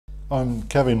I'm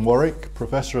Kevin Warwick,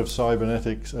 Professor of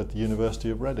Cybernetics at the University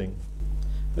of Reading.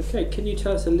 Okay, can you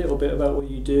tell us a little bit about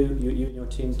what you do, you and your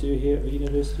team do here at the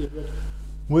University of Reading?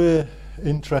 We're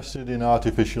interested in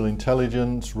artificial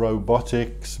intelligence,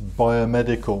 robotics,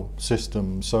 biomedical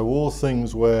systems, so all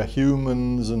things where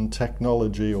humans and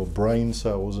technology, or brain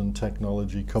cells and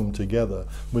technology, come together.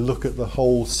 We look at the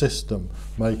whole system,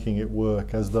 making it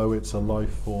work as though it's a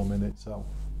life form in itself.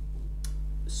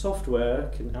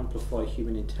 Software can amplify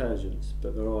human intelligence,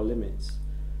 but there are limits.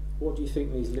 What do you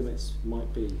think these limits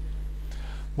might be?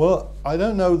 Well, I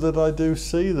don't know that I do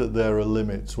see that there are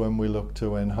limits when we look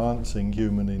to enhancing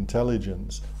human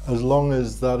intelligence, as long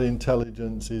as that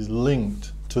intelligence is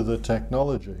linked to the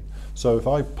technology. So if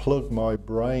I plug my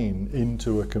brain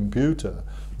into a computer,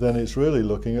 then it's really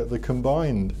looking at the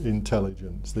combined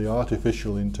intelligence, the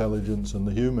artificial intelligence and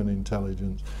the human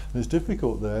intelligence. And it's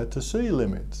difficult there to see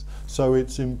limits. So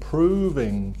it's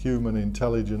improving human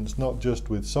intelligence, not just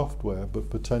with software,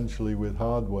 but potentially with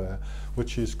hardware,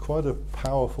 which is quite a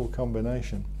powerful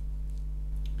combination.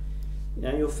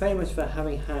 Now, you're famous for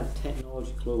having had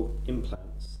technological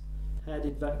implants. How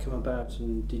did that come about,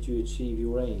 and did you achieve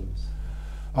your aims?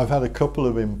 I've had a couple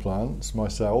of implants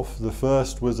myself. The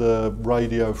first was a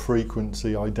radio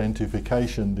frequency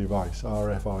identification device,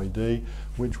 RFID,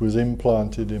 which was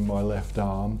implanted in my left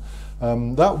arm.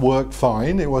 That worked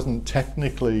fine. It wasn't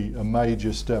technically a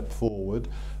major step forward,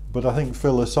 but I think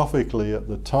philosophically at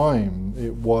the time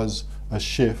it was a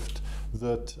shift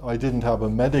that I didn't have a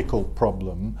medical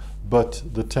problem, but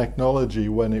the technology,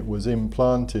 when it was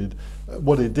implanted,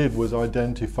 what it did was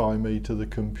identify me to the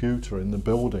computer in the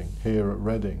building here at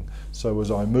Reading. So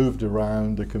as I moved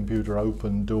around, the computer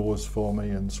opened doors for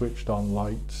me and switched on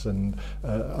lights and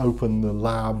opened the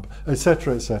lab,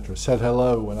 etc., etc. Said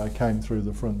hello when I came through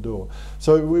the front door.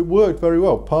 So it worked very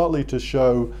well, partly to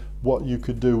show what you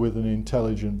could do with an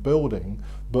intelligent building,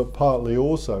 but partly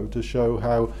also to show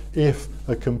how if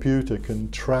a computer can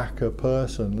track a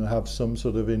person and have some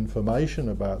sort of information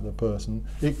about the person,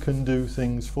 it can do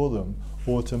things for them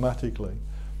automatically.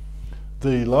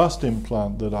 The last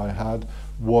implant that I had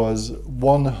was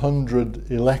 100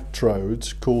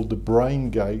 electrodes called the brain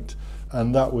gate,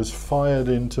 and that was fired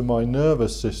into my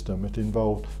nervous system. It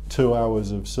involved 2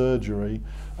 hours of surgery.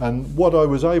 And what I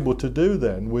was able to do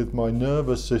then with my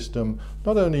nervous system,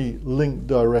 not only linked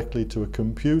directly to a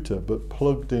computer, but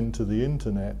plugged into the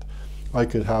internet, I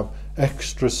could have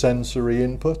extrasensory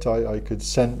input. I could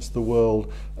sense the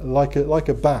world like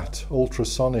a bat,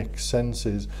 ultrasonic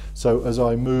senses. So as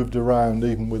I moved around,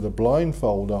 even with a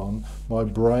blindfold on, my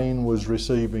brain was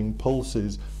receiving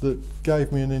pulses that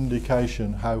gave me an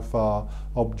indication how far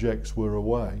objects were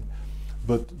away.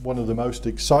 But one of the most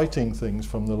exciting things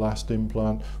from the last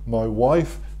implant, my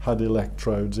wife had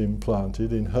electrodes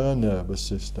implanted in her nervous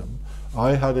system.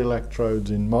 I had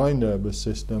electrodes in my nervous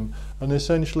system, and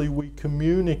essentially we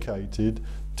communicated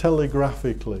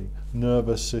telegraphically,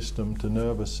 nervous system to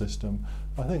nervous system.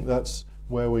 I think that's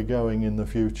where we're going in the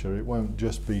future. It won't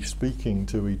just be speaking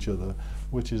to each other,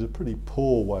 which is a pretty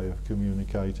poor way of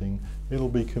communicating. It'll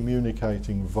be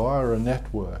communicating via a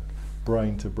network,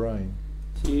 brain to brain.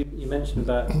 So you mentioned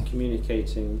about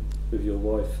communicating with your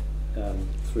wife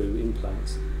through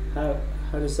implants. How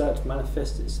does that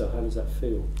manifest itself? How does that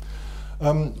feel?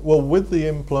 Well, with the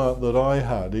implant that I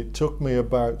had, it took me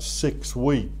about 6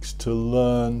 weeks to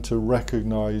learn to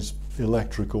recognize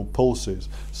electrical pulses.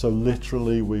 So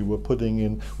literally we were putting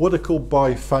in what are called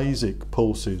biphasic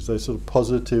pulses. They're sort of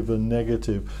positive and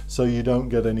negative, so you don't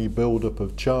get any buildup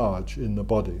of charge in the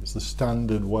body. It's the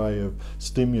standard way of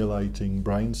stimulating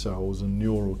brain cells and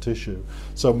neural tissue.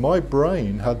 So my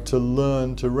brain had to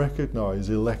learn to recognize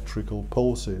electrical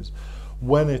pulses.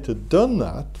 When it had done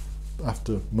that,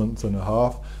 after a month and a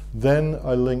half, then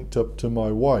I linked up to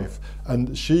my wife,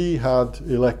 and she had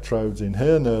electrodes in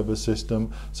her nervous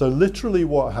system. So literally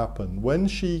what happened, when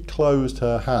she closed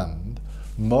her hand,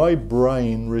 my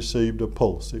brain received a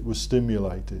pulse. It was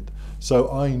stimulated.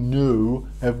 So I knew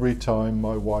every time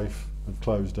my wife had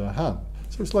closed her hand.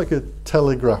 So it's like a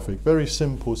telegraphic, very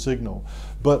simple signal.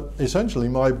 But essentially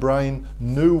my brain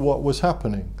knew what was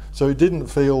happening. So it didn't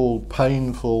feel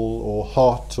painful or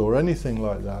hot or anything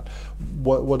like that.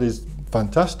 What is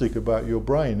fantastic about your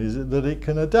brain is that it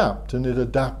can adapt, and it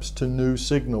adapts to new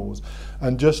signals.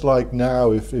 And just like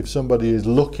now, if somebody is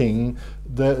looking,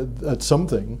 at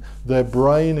something, their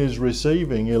brain is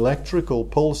receiving electrical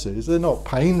pulses. They're not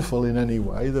painful in any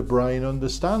way. The brain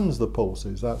understands the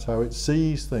pulses. That's how it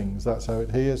sees things. That's how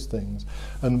it hears things.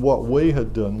 And what we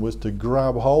had done was to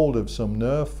grab hold of some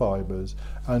nerve fibers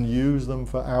and use them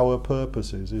for our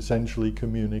purposes, essentially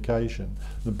communication.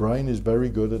 The brain is very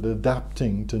good at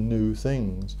adapting to new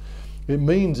things. It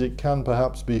means it can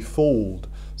perhaps be fooled.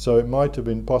 So it might have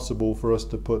been possible for us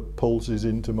to put pulses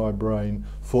into my brain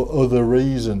for other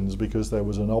reasons, because there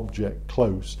was an object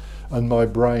close, and my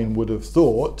brain would have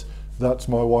thought that's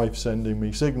my wife sending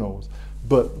me signals.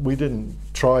 But we didn't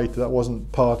try to, that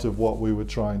wasn't part of what we were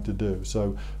trying to do.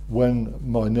 So when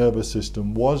my nervous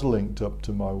system was linked up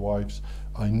to my wife's,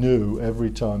 I knew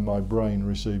every time my brain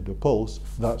received a pulse,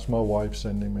 that's my wife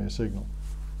sending me a signal.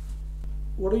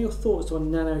 What are your thoughts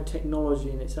on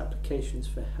nanotechnology and its applications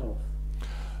for health?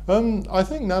 I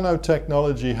think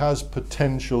nanotechnology has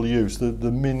potential use. The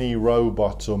mini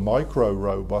robots or micro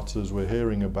robots, as we're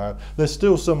hearing about, there's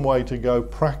still some way to go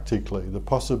practically. The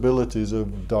possibilities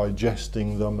of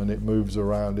digesting them, and it moves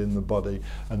around in the body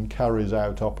and carries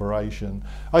out operation.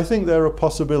 I think there are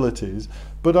possibilities,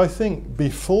 but I think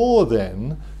before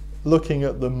then, looking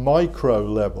at the micro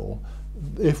level,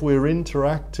 if we're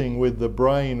interacting with the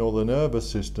brain or the nervous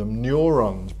system,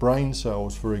 neurons, brain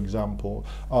cells for example,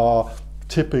 are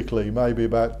typically maybe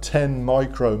about 10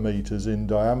 micrometers in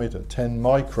diameter, 10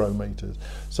 micrometers.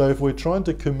 So if we're trying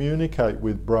to communicate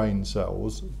with brain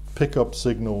cells, pick up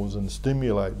signals and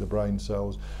stimulate the brain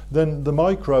cells, then the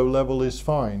micro level is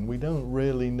fine. We don't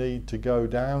really need to go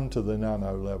down to the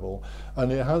nano level. And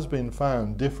it has been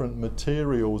found different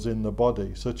materials in the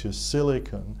body, such as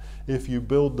silicon, if you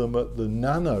build them at the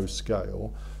nano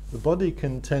scale, the body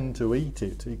can tend to eat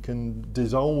it, it can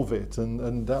dissolve it,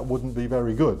 and that wouldn't be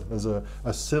very good, as a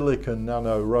silicon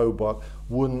nano robot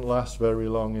wouldn't last very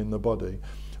long in the body.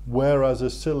 Whereas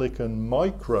a silicon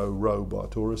micro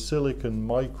robot or a silicon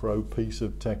micro piece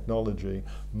of technology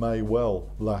may well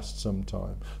last some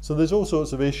time. So there's all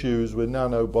sorts of issues with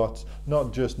nanobots,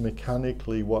 not just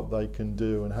mechanically what they can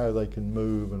do and how they can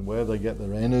move and where they get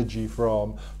their energy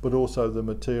from, but also the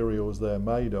materials they're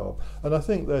made of. And I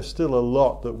think there's still a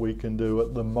lot that we can do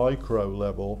at the micro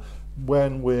level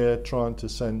when we're trying to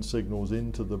send signals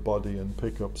into the body and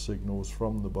pick up signals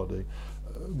from the body.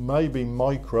 Maybe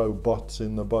microbots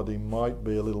in the body might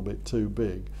be a little bit too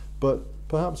big, but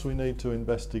perhaps we need to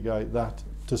investigate that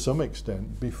to some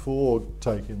extent before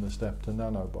taking the step to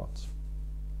nanobots.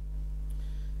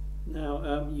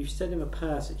 Now, you've said in the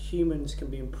past that humans can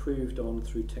be improved on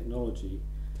through technology.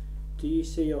 Do you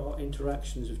see our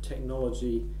interactions with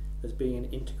technology as being an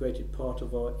integrated part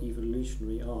of our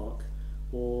evolutionary arc,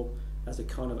 or as a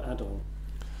kind of add-on?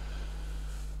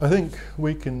 I think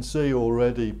we can see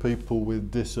already people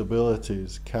with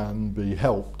disabilities can be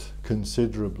helped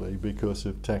considerably because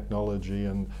of technology,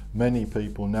 and many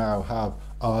people now have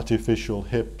artificial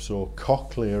hips or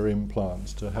cochlear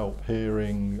implants to help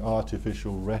hearing.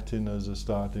 Artificial retinas are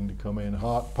starting to come in,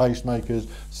 heart pacemakers,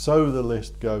 so the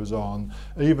list goes on.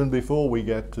 Even before we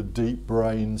get to deep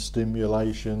brain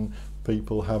stimulation,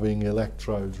 people having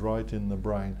electrodes right in the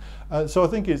brain. So I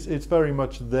think it's very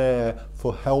much there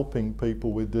for helping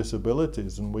people with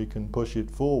disabilities, and we can push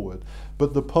it forward.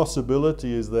 But the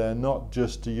possibility is there not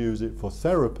just to use it for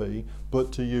therapy,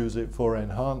 but to use it for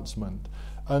enhancement.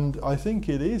 And I think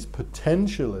it is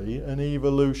potentially an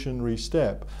evolutionary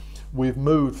step. We've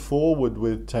moved forward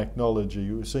with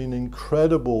technology. We've seen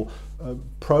incredible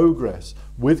progress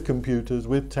with computers,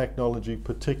 with technology,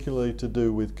 particularly to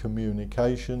do with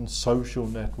communication, social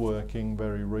networking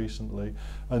very recently.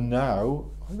 And now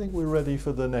I think we're ready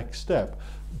for the next step,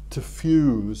 to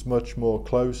fuse much more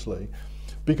closely,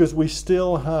 because we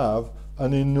still have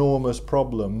an enormous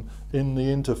problem in the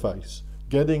interface.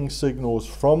 Getting signals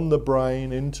from the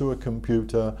brain into a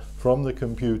computer, from the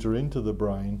computer into the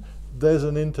brain, there's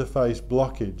an interface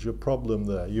blockage, a problem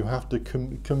there. You have to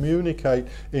communicate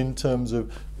in terms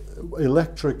of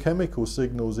electrochemical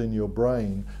signals in your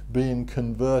brain being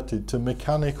converted to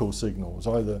mechanical signals,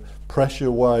 either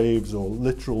pressure waves or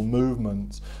literal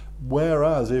movements.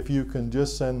 Whereas if you can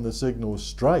just send the signals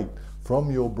straight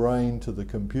from your brain to the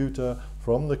computer,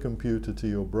 from the computer to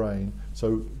your brain,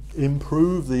 so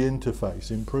improve the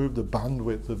interface, improve the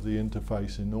bandwidth of the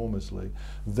interface enormously,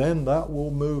 then that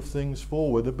will move things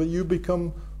forward. But you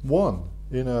become one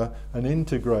in an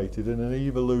integrated, in an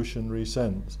evolutionary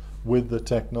sense, with the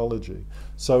technology.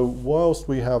 So whilst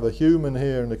we have a human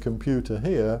here and a computer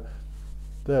here,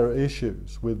 there are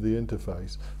issues with the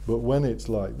interface. But when it's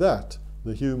like that,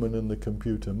 the human and the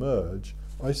computer merge,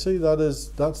 I see that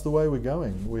as that's the way we're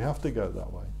going. We have to go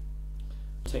that way.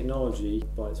 Technology,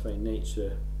 by its very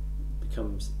nature,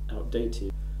 becomes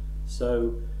outdated.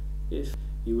 So if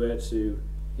you were to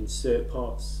insert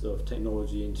parts of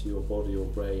technology into your body or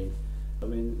brain, I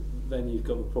mean, then you've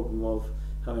got the problem of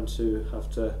having to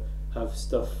have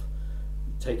stuff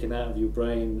taken out of your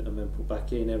brain and then put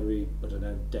back in every, I don't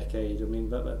know, decade. I mean,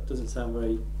 that doesn't sound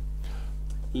very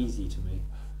easy to me.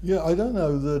 Yeah, I don't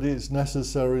know that it's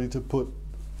necessary to put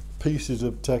pieces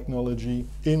of technology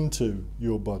into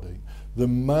your body. The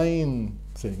main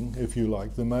thing, if you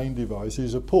like, the main device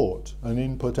is a port, an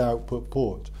input-output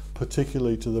port,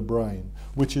 particularly to the brain,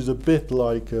 which is a bit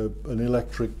like an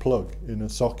electric plug in a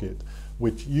socket,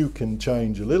 which you can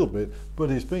change a little bit, but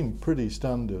it's been pretty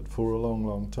standard for a long,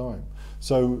 long time.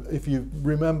 So if you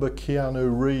remember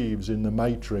Keanu Reeves in The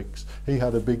Matrix, he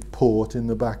had a big port in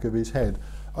the back of his head.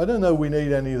 I don't know we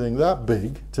need anything that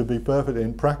big to be perfect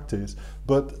in practice,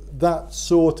 but that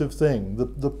sort of thing,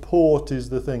 the port is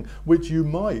the thing, which you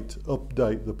might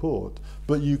update the port,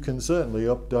 but you can certainly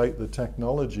update the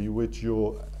technology which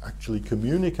you're actually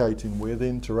communicating with,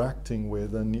 interacting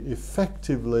with, and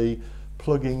effectively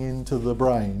plugging into the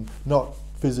brain, not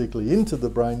physically into the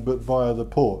brain, but via the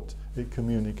port. It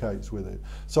communicates with it.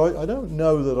 So I don't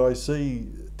know that I see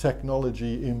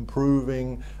technology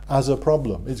improving as a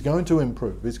problem. It's going to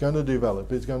improve, it's going to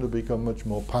develop, it's going to become much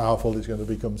more powerful, it's going to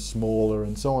become smaller,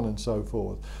 and so on and so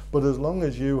forth. But as long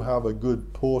as you have a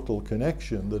good portal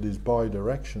connection that is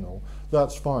bi-directional,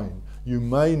 that's fine. You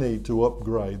may need to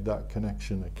upgrade that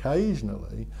connection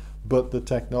occasionally, but the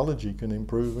technology can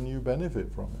improve and you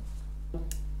benefit from it.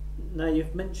 Now,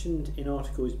 you've mentioned in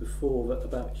articles before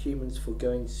about humans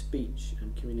foregoing speech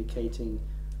and communicating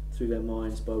through their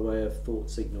minds by way of thought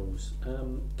signals.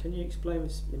 Can you explain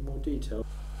this in more detail?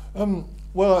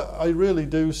 Well, I really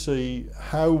do see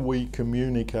how we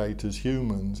communicate as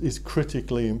humans is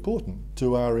critically important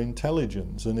to our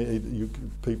intelligence.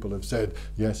 And people have said,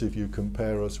 yes, if you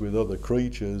compare us with other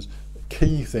creatures,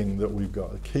 key thing that we've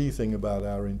got, a key thing about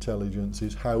our intelligence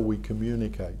is how we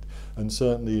communicate. And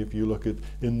certainly if you look at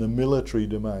in the military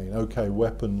domain, okay,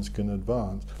 weapons can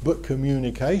advance, but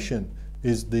communication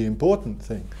is the important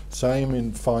thing. Same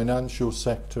in financial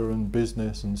sector and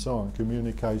business and so on.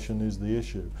 Communication is the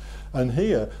issue. And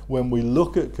here, when we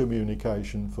look at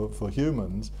communication for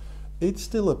humans, it's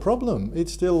still a problem.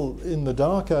 It's still in the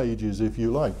dark ages, if you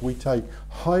like. We take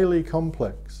highly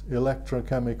complex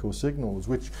electrochemical signals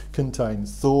which contain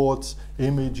thoughts,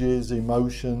 images,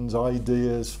 emotions,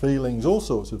 ideas, feelings, all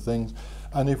sorts of things.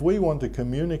 And if we want to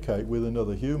communicate with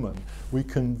another human, we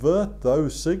convert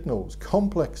those signals,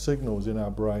 complex signals in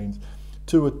our brains,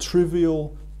 to a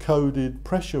trivial coded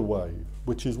pressure wave,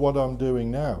 which is what I'm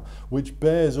doing now, which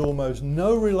bears almost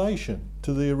no relation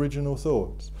to the original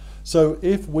thoughts. So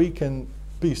if we can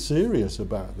be serious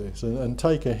about this and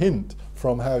take a hint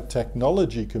from how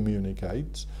technology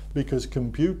communicates, because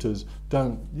computers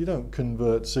you don't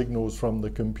convert signals from the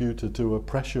computer to a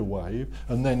pressure wave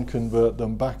and then convert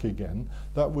them back again.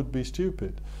 That would be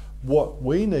stupid. What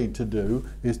we need to do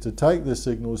is to take the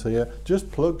signals here,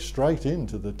 just plug straight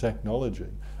into the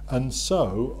technology. And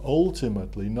so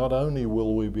ultimately, not only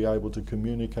will we be able to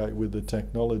communicate with the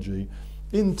technology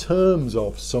in terms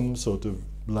of some sort of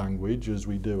language, as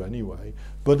we do anyway,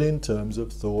 but in terms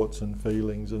of thoughts and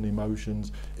feelings and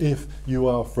emotions. If you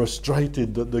are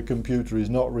frustrated that the computer is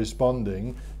not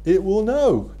responding, it will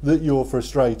know that you're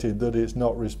frustrated that it's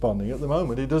not responding. At the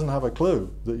moment, it doesn't have a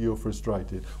clue that you're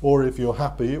frustrated. Or if you're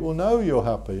happy, it will know you're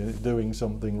happy and it's doing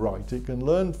something right. It can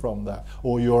learn from that.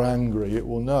 Or you're angry, it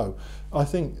will know. I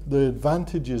think the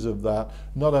advantages of that,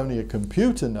 not only a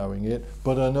computer knowing it,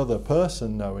 but another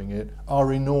person knowing it,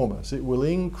 are enormous. It will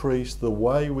increase the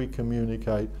way we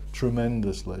communicate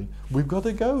tremendously. We've got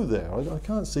to go there. I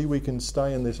can't see we can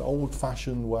stay in this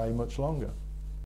old-fashioned way much longer.